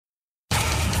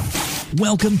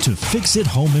Welcome to Fix It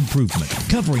Home Improvement,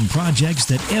 covering projects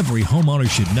that every homeowner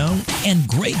should know and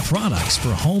great products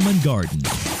for home and garden.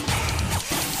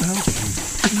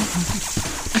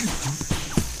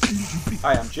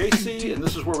 Hi, I'm JC, and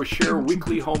this is where we share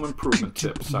weekly home improvement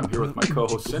tips. I'm here with my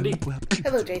co-host Cindy.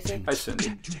 Hello, JC. Hi,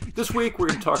 Cindy. This week we're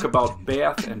going to talk about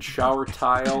bath and shower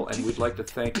tile, and we'd like to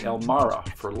thank Elmara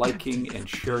for liking and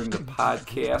sharing the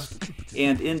podcast.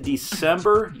 And in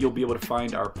December, you'll be able to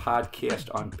find our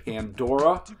podcast on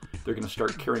Pandora. They're going to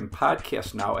start carrying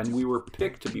podcasts now, and we were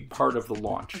picked to be part of the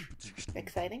launch.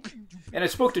 Exciting. And I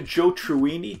spoke to Joe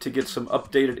Truini to get some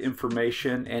updated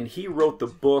information, and he wrote the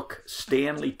book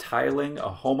Stanley Tiling,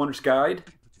 A Homeowner's Guide.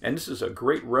 And this is a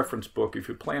great reference book if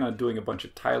you plan on doing a bunch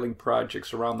of tiling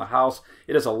projects around the house.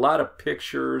 It has a lot of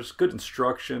pictures, good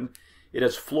instruction. It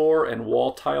has floor and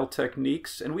wall tile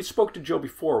techniques. And we spoke to Joe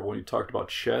before when we talked about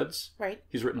sheds. Right.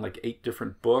 He's written like 8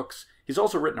 different books. He's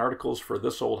also written articles for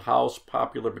This Old House,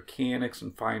 Popular Mechanics,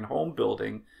 and Fine Home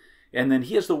Building. And then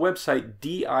he has the website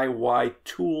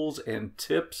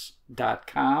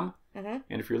DIYtoolsandtips.com. Mm-hmm.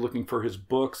 And if you're looking for his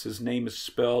books, his name is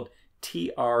spelled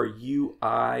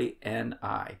Truini.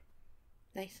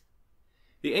 Nice.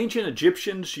 The ancient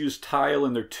Egyptians used tile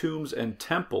in their tombs and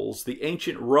temples. The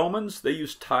ancient Romans, they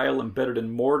used tile embedded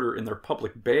in mortar in their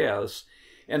public baths.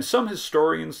 And some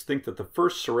historians think that the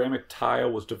first ceramic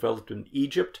tile was developed in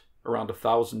Egypt around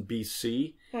 1000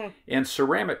 BC. And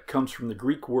ceramic comes from the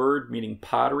Greek word meaning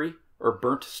pottery or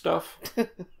burnt stuff.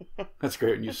 That's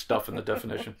great when you stuff in the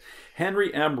definition.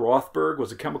 Henry M. Rothberg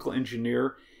was a chemical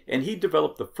engineer, and he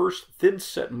developed the first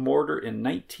thin-set mortar in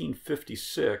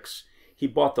 1956. He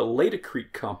bought the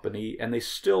Laticrete Company, and they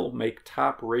still make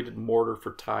top-rated mortar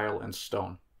for tile and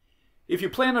stone. If you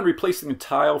plan on replacing the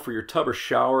tile for your tub or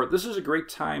shower, this is a great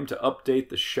time to update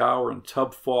the shower and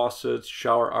tub faucets,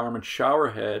 shower arm and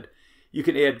shower head. You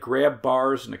can add grab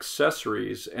bars and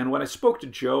accessories, and when I spoke to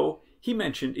Joe, he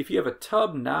mentioned if you have a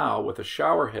tub now with a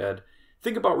shower head,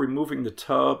 think about removing the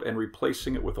tub and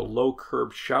replacing it with a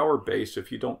low-curb shower base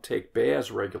if you don't take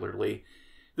baths regularly.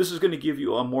 This is going to give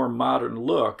you a more modern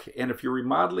look, and if you're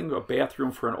remodeling a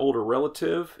bathroom for an older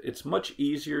relative, it's much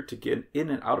easier to get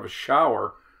in and out of a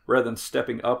shower rather than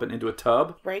stepping up and into a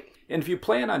tub. Right. And if you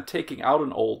plan on taking out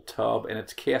an old tub and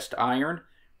it's cast iron,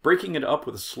 breaking it up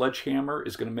with a sledgehammer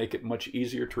is going to make it much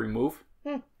easier to remove.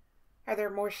 Are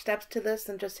there more steps to this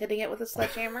than just hitting it with a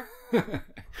sledgehammer?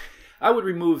 I would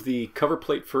remove the cover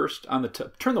plate first on the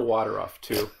tub. Turn the water off,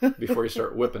 too, before you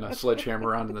start whipping a sledgehammer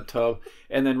around in the tub.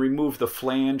 And then remove the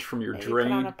flange from your drain.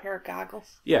 Put on a pair of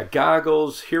goggles? Yeah,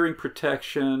 goggles, hearing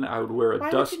protection. I would wear a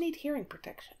Why would you need hearing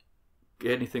protection?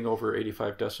 Anything over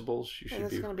 85 decibels, you should be...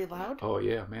 Is this going to be loud? Oh,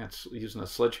 yeah, man. Using a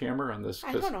sledgehammer on this.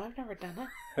 I don't know. I've never done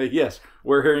that. Yes,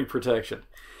 wear hearing protection.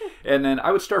 And then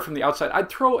I would start from the outside. I'd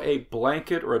throw a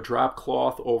blanket or a drop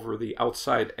cloth over the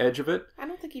outside edge of it. I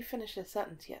don't think you finished the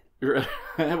sentence yet.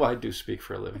 Well, I do speak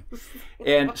for a living.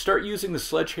 And start using the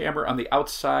sledgehammer on the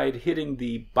outside, hitting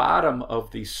the bottom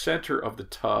of the center of the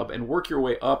tub, and work your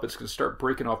way up. It's going to start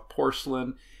breaking off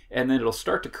porcelain, and then it'll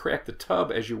start to crack the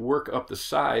tub as you work up the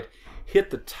side.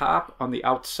 Hit the top on the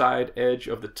outside edge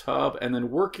of the tub, and then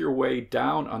work your way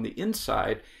down on the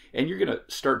inside, and you're going to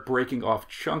start breaking off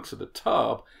chunks of the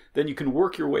tub. Then you can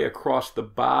work your way across the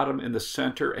bottom in the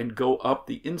center and go up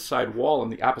the inside wall on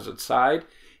the opposite side.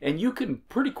 And you can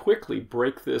pretty quickly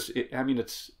break this. I mean,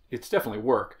 it's definitely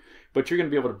work, but you're going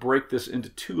to be able to break this into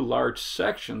 2 large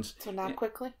sections. So not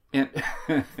quickly? And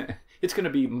it's going to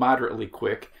be moderately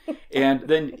quick. And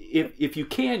then if you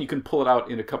can pull it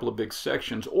out in a couple of big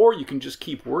sections, or you can just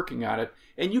keep working on it,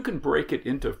 and you can break it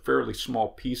into fairly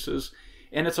small pieces.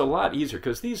 And it's a lot easier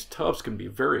because these tubs can be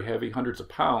very heavy, hundreds of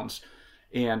pounds.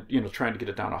 And, trying to get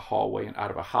it down a hallway and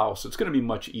out of a house, it's going to be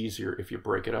much easier if you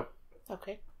break it up.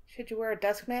 Okay. Should you wear a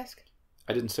dust mask?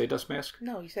 I didn't say dust mask.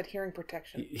 No, you said hearing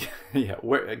protection. Yeah,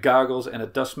 wear goggles and a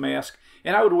dust mask.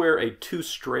 And I would wear a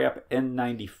 2-strap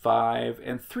N95,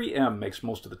 and 3M makes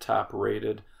most of the top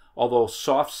rated. Although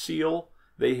Soft Seal,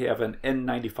 they have an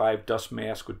N95 dust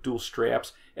mask with dual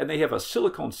straps, and they have a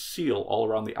silicone seal all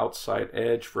around the outside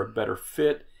edge for a better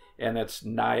fit, and that's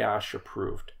NIOSH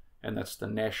approved. And that's the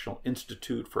National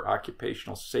Institute for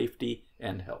Occupational Safety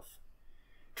and Health.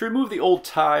 To remove the old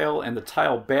tile and the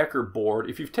tile backer board,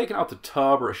 if you've taken out the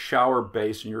tub or a shower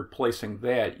base and you're replacing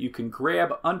that, you can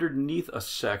grab underneath a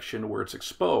section where it's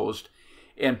exposed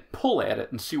and pull at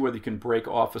it and see whether you can break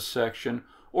off a section,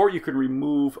 or you can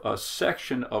remove a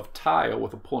section of tile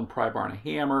with a pull and pry bar and a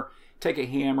hammer, take a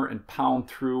hammer and pound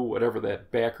through whatever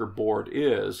that backer board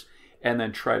is, and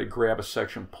then try to grab a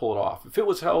section, pull it off. If it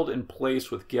was held in place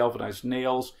with galvanized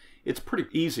nails, it's pretty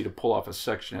easy to pull off a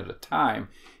section at a time.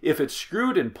 If it's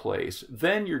screwed in place,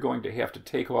 then you're going to have to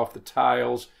take off the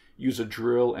tiles, use a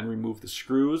drill, and remove the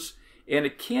screws. And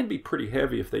it can be pretty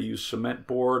heavy if they use cement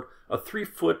board. A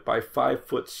 3-foot by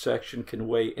 5-foot section can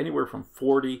weigh anywhere from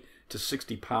 40 to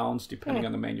 60 pounds, depending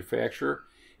on the manufacturer.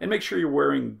 And make sure you're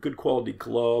wearing good quality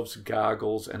gloves,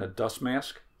 goggles, and a dust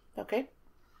mask. Okay.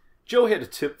 Joe had a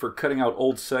tip for cutting out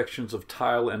old sections of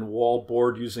tile and wall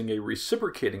board using a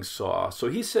reciprocating saw. So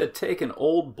he said take an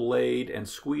old blade and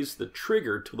squeeze the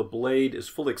trigger till the blade is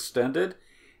fully extended,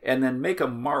 and then make a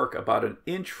mark about 1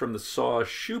 inch from the saw's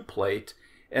shoe plate,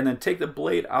 and then take the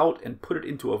blade out and put it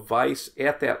into a vise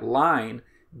at that line,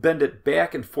 bend it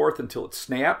back and forth until it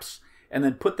snaps, and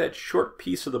then put that short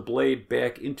piece of the blade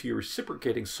back into your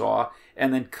reciprocating saw,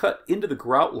 and then cut into the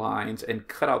grout lines and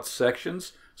cut out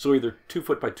sections. So either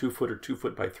 2-foot by 2-foot or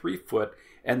 2-foot by 3-foot,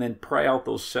 and then pry out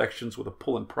those sections with a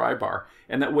pull and pry bar.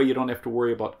 And that way you don't have to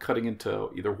worry about cutting into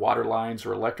either water lines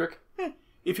or electric.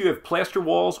 If you have plaster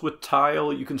walls with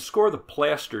tile, you can score the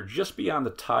plaster just beyond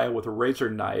the tile with a razor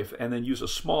knife and then use a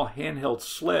small handheld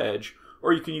sledge,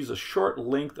 or you can use a short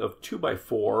length of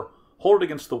 2x4, hold it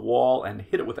against the wall and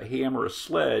hit it with a hammer or a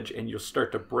sledge, and you'll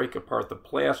start to break apart the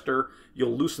plaster.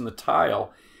 You'll loosen the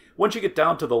tile. Once you get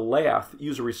down to the lath,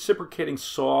 use a reciprocating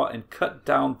saw and cut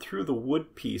down through the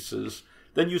wood pieces.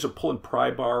 Then use a pull and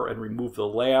pry bar and remove the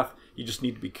lath. You just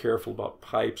need to be careful about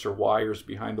pipes or wires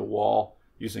behind the wall.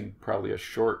 Using probably a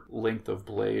short length of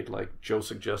blade, like Joe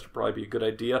suggested, would probably be a good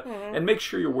idea. And make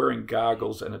sure you're wearing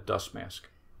goggles and a dust mask.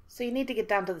 So you need to get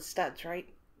down to the studs, right?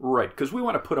 Right, because we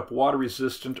want to put up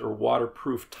water-resistant or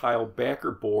waterproof tile backer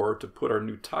board to put our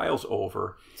new tiles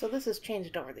over. So this has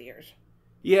changed over the years.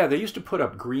 Yeah, they used to put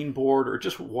up green board or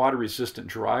just water-resistant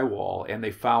drywall, and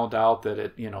they found out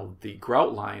that the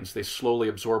grout lines, they slowly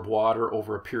absorb water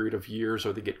over a period of years,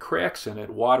 or they get cracks in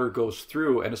it. Water goes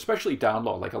through, and especially down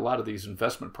low, like a lot of these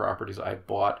investment properties I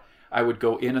bought, I would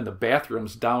go in the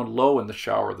bathrooms down low in the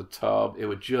shower or the tub. It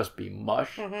would just be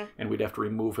mush, and we'd have to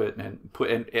remove it and put.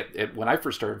 And when I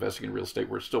first started investing in real estate,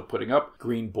 we're still putting up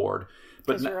green board,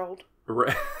 Because you're old.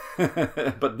 Right.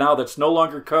 But now that's no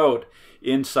longer code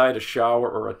inside a shower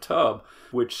or a tub,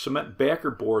 which cement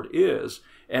backer board is.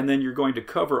 And then you're going to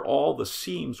cover all the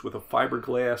seams with a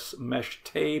fiberglass mesh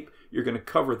tape. You're going to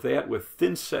cover that with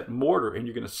thin set mortar, and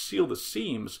you're going to seal the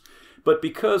seams. But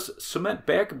because cement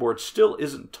backer board still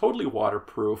isn't totally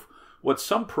waterproof, what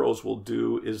some pros will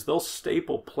do is they'll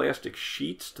staple plastic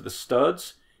sheets to the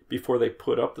studs before they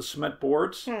put up the cement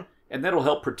boards. And that'll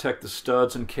help protect the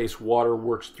studs in case water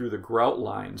works through the grout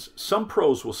lines. Some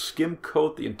pros will skim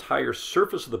coat the entire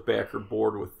surface of the backer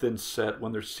board with thin set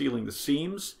when they're sealing the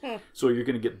seams. So you're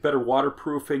going to get better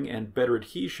waterproofing and better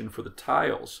adhesion for the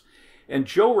tiles. And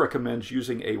Joe recommends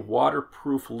using a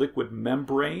waterproof liquid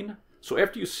membrane. So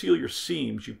after you seal your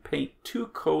seams, you paint 2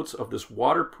 coats of this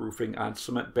waterproofing on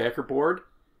cement backer board,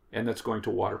 and that's going to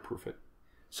waterproof it.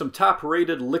 Some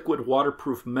top-rated liquid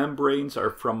waterproof membranes are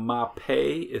from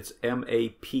Mapei. It's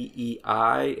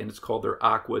M-A-P-E-I, and it's called their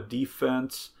Aqua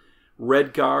Defense.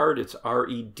 Redguard, it's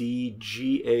R-E-D-G-A-R-D,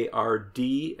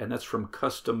 and that's from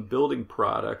Custom Building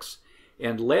Products.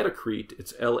 And Laticrete,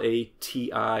 it's L-A-T-I-C-R-E-T-E.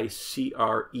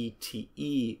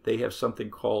 They have something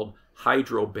called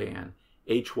Hydroban,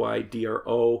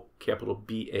 H-Y-D-R-O, capital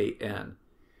B-A-N.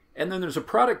 And then there's a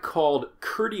product called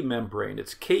Kerdi membrane.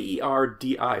 It's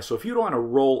K-E-R-D-I. So if you don't want to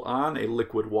roll on a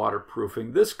liquid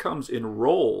waterproofing, this comes in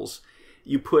rolls.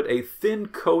 You put a thin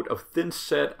coat of thin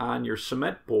set on your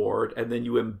cement board, and then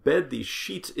you embed these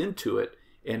sheets into it,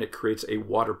 and it creates a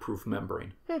waterproof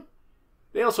membrane.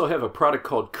 They also have a product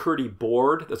called Kerdi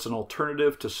board that's an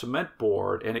alternative to cement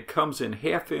board, and it comes in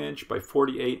 1/2 inch by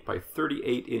 48 by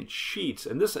 38 inch sheets,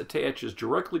 and this attaches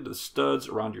directly to the studs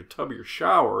around your tub or your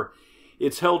shower.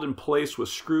 It's held in place with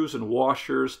screws and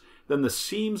washers. Then the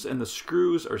seams and the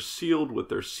screws are sealed with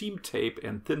their seam tape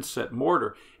and thin set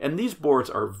mortar. And these boards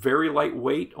are very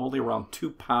lightweight, only around 2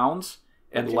 pounds.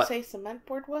 And did you say cement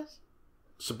board was?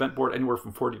 Cement board anywhere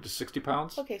from 40 to 60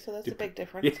 pounds. Okay, so that's a big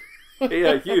difference.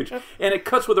 Yeah, huge. And it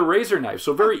cuts with a razor knife,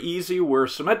 so very easy, where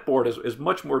cement board is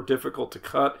much more difficult to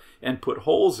cut and put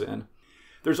holes in.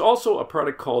 There's also a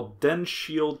product called Den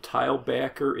Shield Tile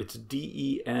Backer. It's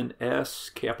D-E-N-S,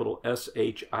 capital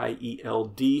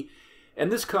S-H-I-E-L-D.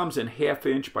 And this comes in 1/2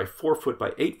 inch by 4 foot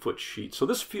by 8 foot sheets. So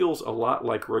this feels a lot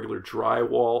like regular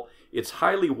drywall. It's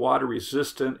highly water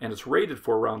resistant, and it's rated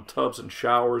for around tubs and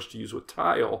showers to use with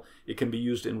tile. It can be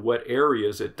used in wet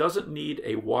areas. It doesn't need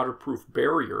a waterproof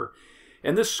barrier.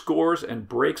 And this scores and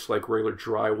breaks like regular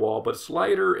drywall, but it's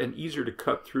lighter and easier to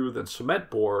cut through than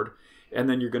cement board. And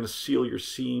then you're going to seal your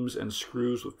seams and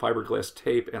screws with fiberglass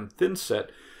tape and thin set.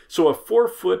 So a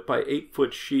 4-foot by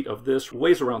 8-foot sheet of this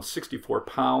weighs around 64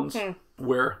 pounds,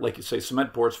 where, like you say,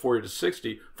 cement board's 40 to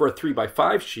 60 for a 3 by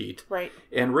 5 sheet. Right.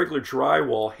 And regular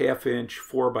drywall, 1/2-inch,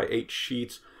 4 by 8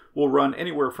 sheets will run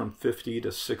anywhere from 50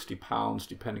 to 60 pounds,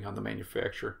 depending on the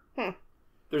manufacturer.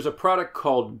 There's a product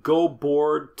called Go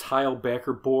Board Tile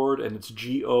Backer Board, and it's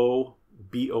GOBOARD,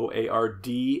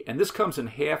 and this comes in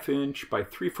 1/2-inch by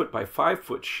 3-foot by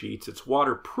 5-foot sheets. It's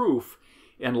waterproof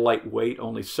and lightweight,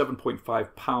 only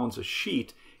 7.5 pounds a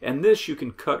sheet, and this you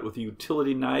can cut with a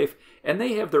utility knife, and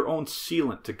they have their own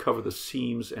sealant to cover the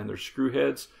seams and their screw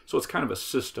heads, so it's kind of a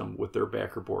system with their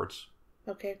backer boards.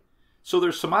 Okay. So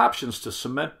there's some options to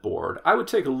cement board. I would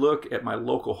take a look at my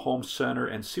local home center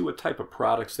and see what type of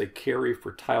products they carry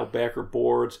for tile backer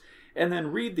boards, and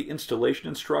then read the installation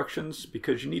instructions,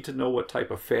 because you need to know what type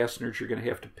of fasteners you're going to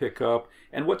have to pick up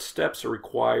and what steps are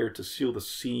required to seal the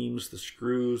seams, the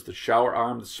screws, the shower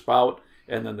arm, the spout,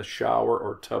 and then the shower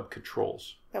or tub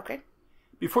controls. Okay.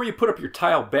 Before you put up your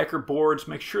tile backer boards,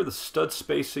 make sure the stud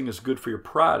spacing is good for your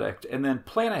product, and then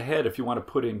plan ahead if you want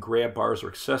to put in grab bars or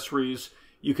accessories.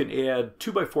 You can add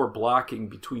 2x4 blocking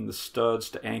between the studs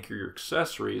to anchor your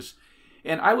accessories.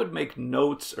 And I would make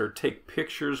notes or take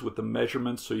pictures with the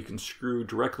measurements so you can screw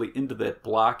directly into that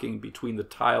blocking between the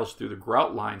tiles through the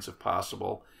grout lines if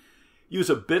possible.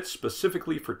 Use a bit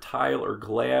specifically for tile or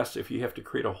glass if you have to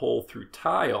create a hole through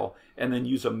tile, and then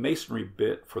use a masonry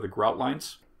bit for the grout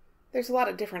lines. There's a lot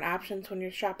of different options when you're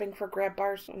shopping for grab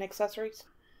bars and accessories.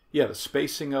 Yeah, the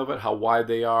spacing of it, how wide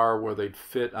they are, where they'd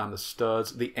fit on the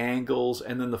studs, the angles,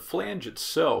 and then the flange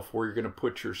itself where you're going to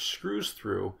put your screws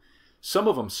through. Some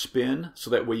of them spin, so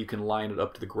that way you can line it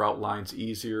up to the grout lines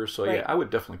easier. So Right. yeah, I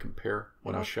would definitely compare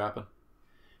when I was shopping.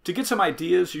 To get some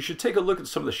ideas, you should take a look at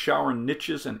some of the shower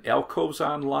niches and alcoves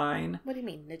online. What do you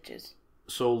mean, niches?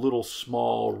 So little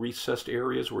small recessed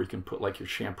areas where you can put like your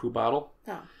shampoo bottle.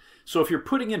 Oh. So if you're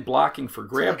putting in blocking for So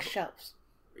grab... like shelves.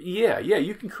 Yeah,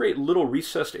 you can create little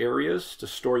recessed areas to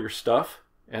store your stuff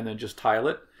and then just tile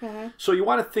it. So you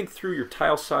want to think through your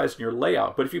tile size and your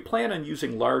layout, but if you plan on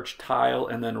using large tile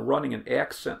and then running an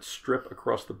accent strip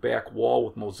across the back wall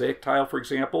with mosaic tile, for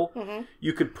example,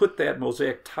 you could put that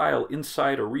mosaic tile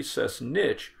inside a recessed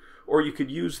niche, or you could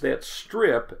use that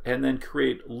strip and then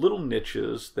create little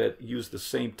niches that use the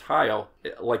same tile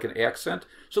like an accent.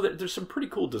 So that there's some pretty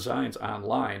cool designs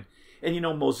online. And you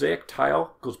know, mosaic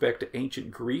tile goes back to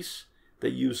ancient Greece. They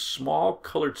used small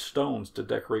colored stones to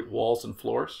decorate walls and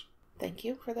floors. Thank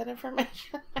you for that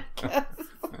information, I guess.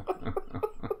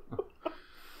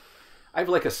 I have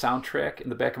like a soundtrack in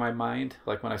the back of my mind,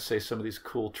 like when I say some of these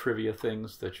cool trivia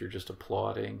things that you're just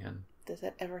applauding, and Does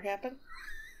that ever happen?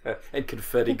 and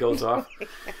confetti goes off.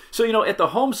 So, you know, at the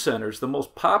home centers, the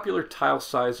most popular tile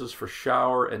sizes for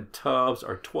shower and tubs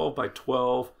are 12 by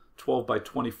 12, 12 by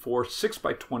 24, 6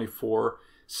 by 24,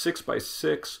 6 by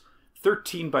 6,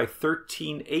 13 by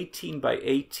 13, 18 by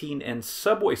 18, and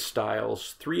subway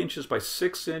styles, 3 inches by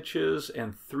 6 inches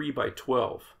and 3 by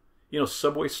 12. You know,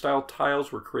 subway style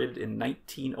tiles were created in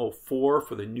 1904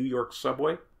 for the New York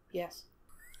subway. Yes.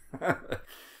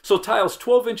 So tiles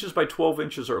 12 inches by 12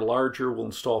 inches or larger will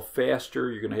install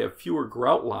faster. You're going to have fewer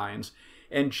grout lines.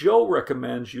 And Joe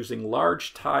recommends using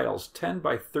large tiles 10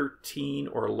 by 13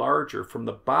 or larger from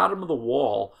the bottom of the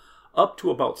wall up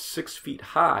to about 6 feet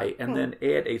high, and then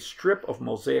add a strip of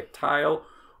mosaic tile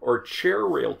or chair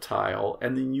rail tile,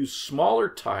 and then use smaller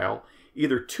tile,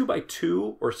 either 2 by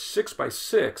 2 or 6 by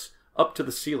 6, up to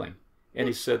the ceiling. And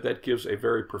he said that gives a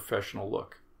very professional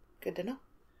look. Good to know.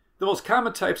 The most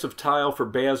common types of tile for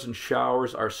baths and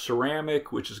showers are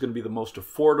ceramic, which is going to be the most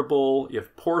affordable. You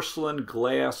have porcelain,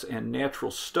 glass, and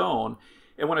natural stone.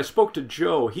 And when I spoke to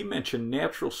Joe, he mentioned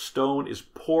natural stone is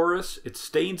porous, it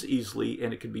stains easily,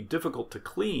 and it can be difficult to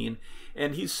clean.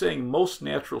 And he's saying most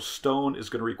natural stone is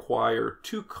going to require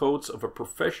 2 coats of a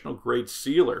professional grade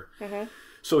sealer.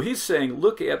 So he's saying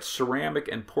look at ceramic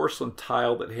and porcelain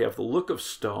tile that have the look of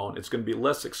stone. It's going to be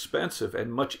less expensive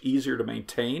and much easier to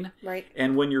maintain. Right.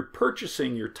 And when you're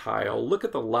purchasing your tile, look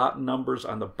at the lot numbers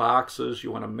on the boxes.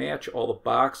 You want to match all the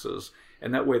boxes,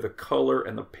 and that way the color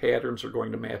and the patterns are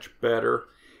going to match better.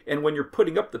 And when you're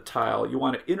putting up the tile, you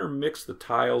want to intermix the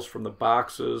tiles from the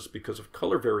boxes because of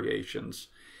color variations.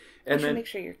 And You should then make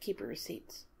sure you keep your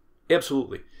receipts.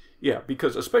 absolutely. Yeah,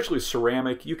 because especially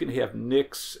ceramic, you can have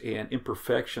nicks and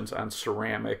imperfections on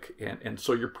ceramic, and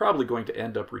so you're probably going to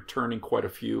end up returning quite a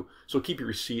few. So keep your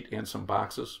receipt and some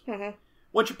boxes.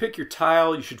 Once you pick your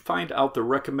tile, you should find out the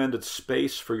recommended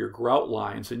space for your grout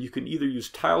lines, and you can either use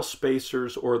tile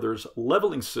spacers or there's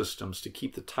leveling systems to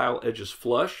keep the tile edges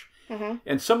flush.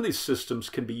 And some of these systems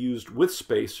can be used with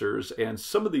spacers, and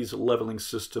some of these leveling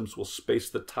systems will space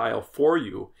the tile for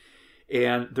you.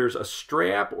 And there's a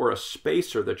strap or a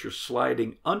spacer that you're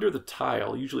sliding under the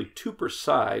tile, usually 2 per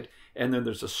side, and then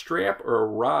there's a strap or a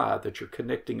rod that you're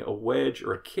connecting a wedge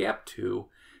or a cap to.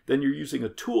 Then you're using a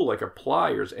tool like a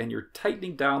pliers, and you're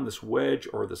tightening down this wedge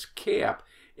or this cap,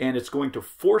 and it's going to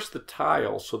force the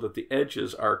tile so that the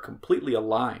edges are completely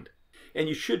aligned. And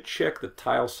you should check the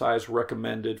tile size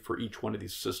recommended for each one of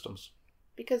these systems.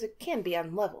 Because it can be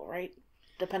unlevel, right?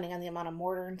 Depending on the amount of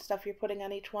mortar and stuff you're putting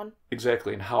on each one.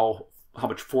 Exactly, and how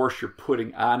much force you're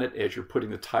putting on it as you're putting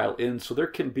the tile in. So there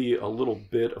can be a little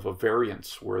bit of a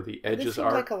variance where the edges are... This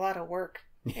seems like a lot of work.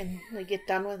 And we get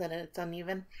done with it and it's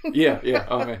uneven. Yeah.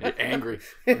 Oh, man, you're angry.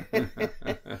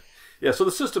 Yeah, so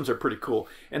the systems are pretty cool.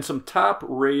 And some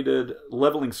top-rated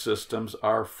leveling systems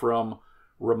are from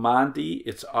Raimondi.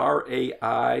 It's Raimondi,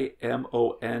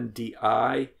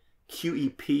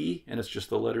 QEP, and it's just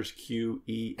the letters Q,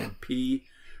 E, and P.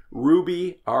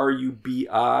 Ruby,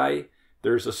 RUBI.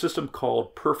 There's a system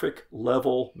called Perfect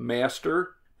Level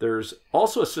Master. There's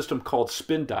also a system called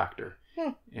Spin Doctor,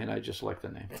 and I just like the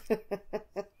name.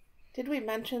 Did we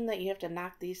mention that you have to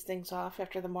knock these things off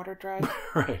after the mortar dries?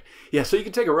 Right. Yeah, so you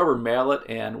can take a rubber mallet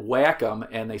and whack them,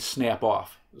 and they snap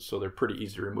off. So they're pretty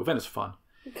easy to remove, and it's fun.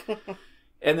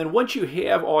 And then once you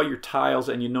have all your tiles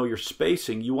and you know your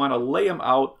spacing, you want to lay them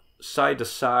out side to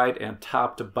side and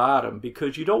top to bottom,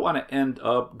 because you don't want to end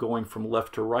up going from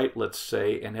left to right, let's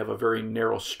say, and have a very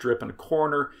narrow strip in a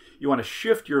corner. You want to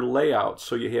shift your layout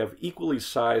so you have equally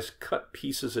sized cut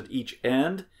pieces at each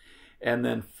end, and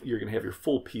then you're going to have your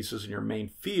full pieces in your main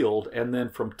field. And then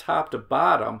from top to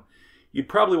bottom, you'd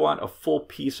probably want a full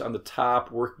piece on the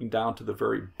top working down to the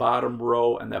very bottom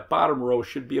row, and that bottom row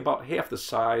should be about half the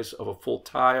size of a full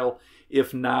tile.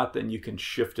 If not, then you can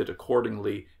shift it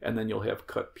accordingly, and then you'll have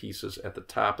cut pieces at the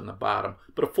top and the bottom,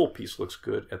 but a full piece looks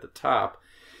good at the top.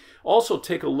 Also,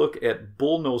 take a look at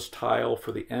bullnose tile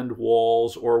for the end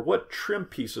walls, or what trim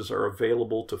pieces are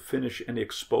available to finish any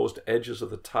exposed edges of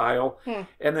the tile.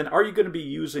 And then, are you going to be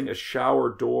using a shower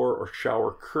door or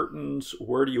shower curtains?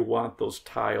 Where do you want those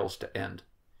tiles to end?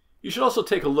 You should also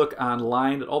take a look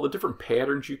online at all the different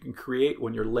patterns you can create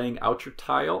when you're laying out your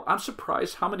tile. I'm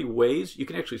surprised how many ways you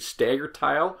can actually stagger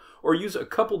tile or use a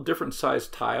couple different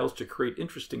sized tiles to create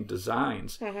interesting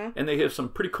designs. And they have some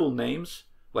pretty cool names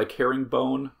like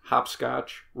herringbone,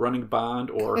 hopscotch, running bond,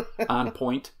 or on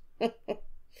point.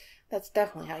 That's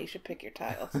definitely how you should pick your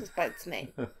tiles, is by its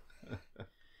name.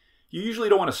 You usually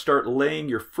don't want to start laying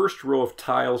your first row of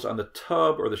tiles on the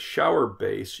tub or the shower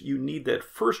base. You need that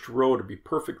first row to be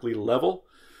perfectly level.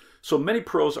 So many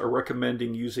pros are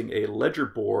recommending using a ledger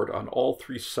board on all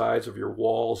 3 sides of your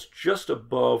walls just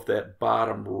above that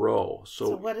bottom row.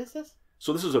 So what is this?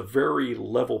 So this is a very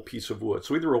level piece of wood.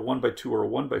 So either a 1x2 or a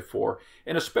 1x4.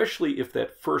 And especially if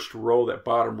that first row, that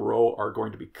bottom row, are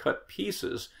going to be cut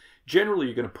pieces, generally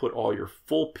you're going to put all your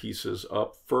full pieces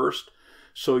up first.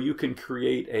 So you can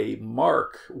create a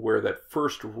mark where that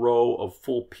first row of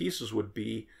full pieces would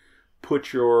be,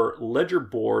 put your ledger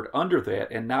board under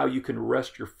that, and now you can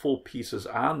rest your full pieces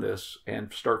on this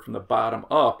and start from the bottom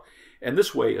up. And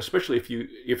this way, especially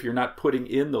if you're not putting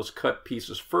in those cut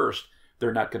pieces first,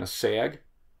 they're not going to sag.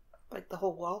 Like the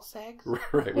whole wall sags?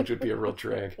 Right, which would be a real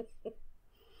drag.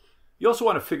 You also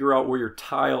want to figure out where your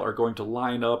tile are going to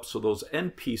line up so those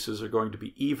end pieces are going to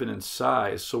be even in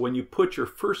size. So when you put your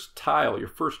first tile, your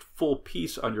first full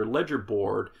piece on your ledger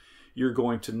board, you're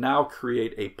going to now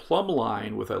create a plumb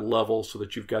line with a level so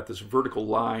that you've got this vertical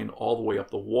line all the way up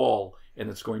the wall,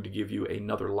 and it's going to give you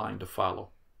another line to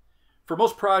follow. For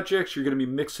most projects, you're going to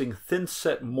be mixing thin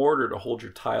set mortar to hold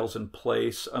your tiles in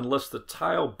place, unless the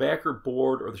tile backer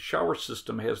board or the shower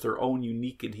system has their own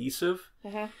unique adhesive.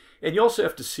 And you also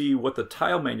have to see what the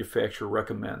tile manufacturer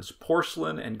recommends.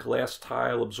 Porcelain and glass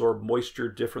tile absorb moisture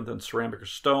different than ceramic or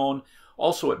stone.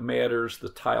 Also, it matters the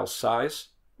tile size.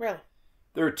 Really?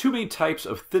 There are 2 main types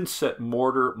of thin-set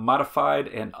mortar, modified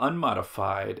and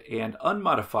unmodified. And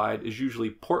unmodified is usually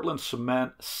Portland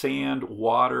cement, sand,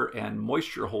 water, and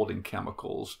moisture-holding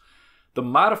chemicals. The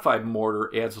modified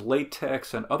mortar adds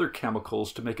latex and other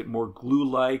chemicals to make it more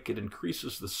glue-like. It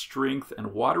increases the strength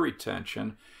and water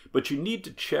retention, but you need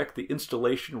to check the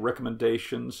installation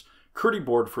recommendations. Curdy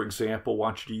Board, for example,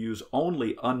 wants you to use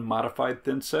only unmodified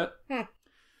thin-set.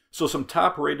 So some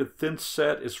top-rated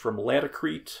thin-set is from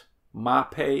Laticrete,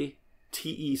 Mape,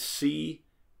 TEC,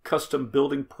 Custom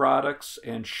Building Products,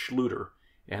 and Schluter.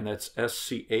 And that's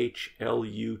SCHLUTER.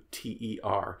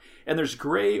 And there's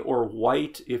gray or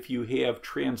white if you have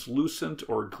translucent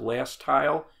or glass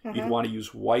tile. You'd want to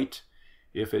use white.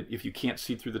 If you can't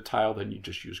see through the tile, then you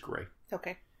just use gray.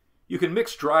 Okay. You can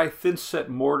mix dry, thin-set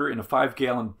mortar in a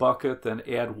 5-gallon bucket, then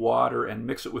add water and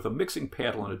mix it with a mixing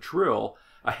paddle and a drill.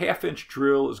 A 1/2-inch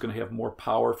drill is going to have more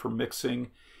power for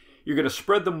mixing. You're going to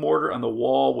spread the mortar on the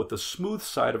wall with the smooth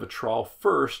side of a trowel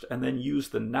first, and then use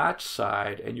the notch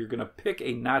side, and you're going to pick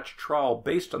a notch trowel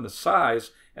based on the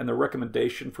size and the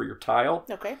recommendation for your tile.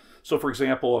 Okay. So for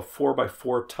example, a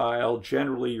 4x4 tile,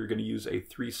 generally you're going to use a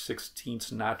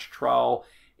 3/16 notch trowel,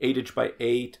 8-inch by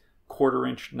 8,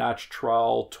 1/4-inch notch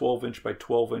trowel, 12-inch by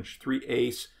 12-inch,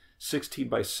 3/8, 16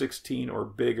 by 16 or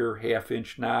bigger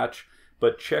 1/2-inch notch,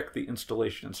 but check the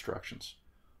installation instructions.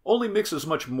 Only mix as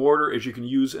much mortar as you can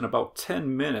use in about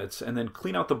 10 minutes, and then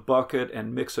clean out the bucket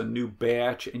and mix a new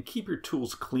batch, and keep your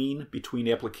tools clean between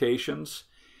applications.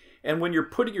 And when you're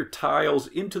putting your tiles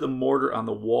into the mortar on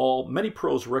the wall, many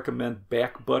pros recommend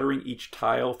back buttering each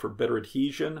tile for better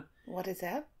adhesion. What is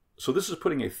that? So this is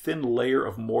putting a thin layer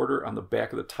of mortar on the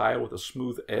back of the tile with a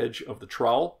smooth edge of the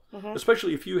trowel,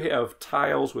 especially if you have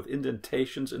tiles with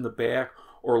indentations in the back,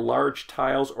 or large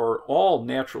tiles, or all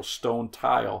natural stone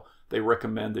tile. They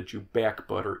recommend that you back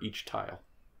butter each tile.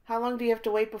 How long do you have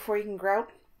to wait before you can grout?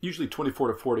 Usually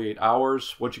 24 to 48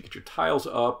 hours. Once you get your tiles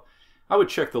up, I would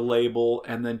check the label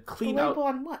and then clean out... The label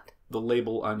on what? The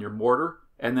label on your mortar,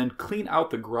 and then clean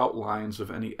out the grout lines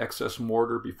of any excess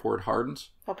mortar before it hardens.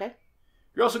 Okay.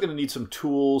 You're also going to need some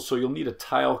tools, so you'll need a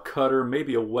tile cutter,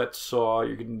 maybe a wet saw.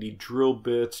 You're going to need drill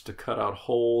bits to cut out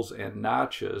holes and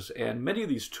notches, and many of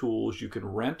these tools you can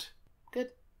rent. Good.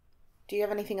 Do you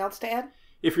have anything else to add?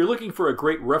 If you're looking for a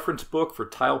great reference book for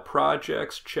tile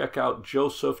projects, check out Joe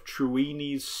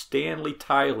Truini's Stanley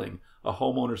Tiling, a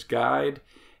homeowner's guide.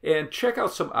 And check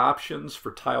out some options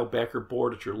for tile backer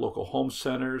board at your local home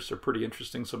centers. They're pretty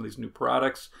interesting, some of these new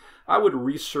products. I would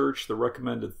research the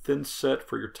recommended thin set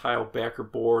for your tile backer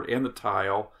board and the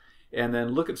tile, and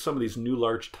then look at some of these new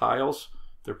large tiles.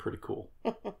 They're pretty cool.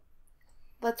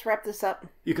 Let's wrap this up.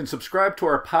 You can subscribe to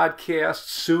our podcast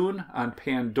soon on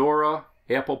Pandora,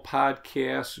 Apple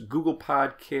Podcasts, Google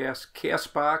Podcasts,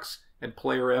 CastBox, and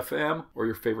Player FM, or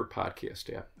your favorite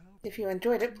podcast app. If you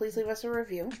enjoyed it, please leave us a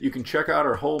review. You can check out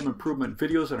our home improvement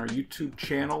videos on our YouTube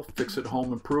channel, Fix It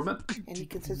Home Improvement. And you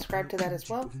can subscribe to that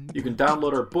as well. You can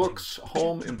download our books,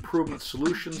 Home Improvement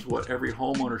Solutions, What Every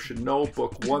Homeowner Should Know,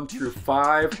 Book 1 through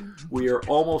 5. We are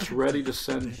almost ready to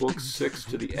send Book 6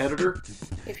 to the editor.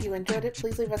 If you enjoyed it,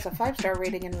 please leave us a 5-star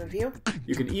rating and review.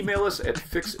 You can email us at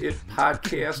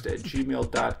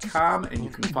fixitpodcast@gmail.com, and you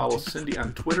can follow Cindy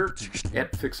on Twitter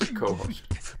at FixItCohost.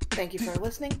 Thank you for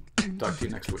listening. Talk to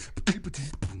you next week.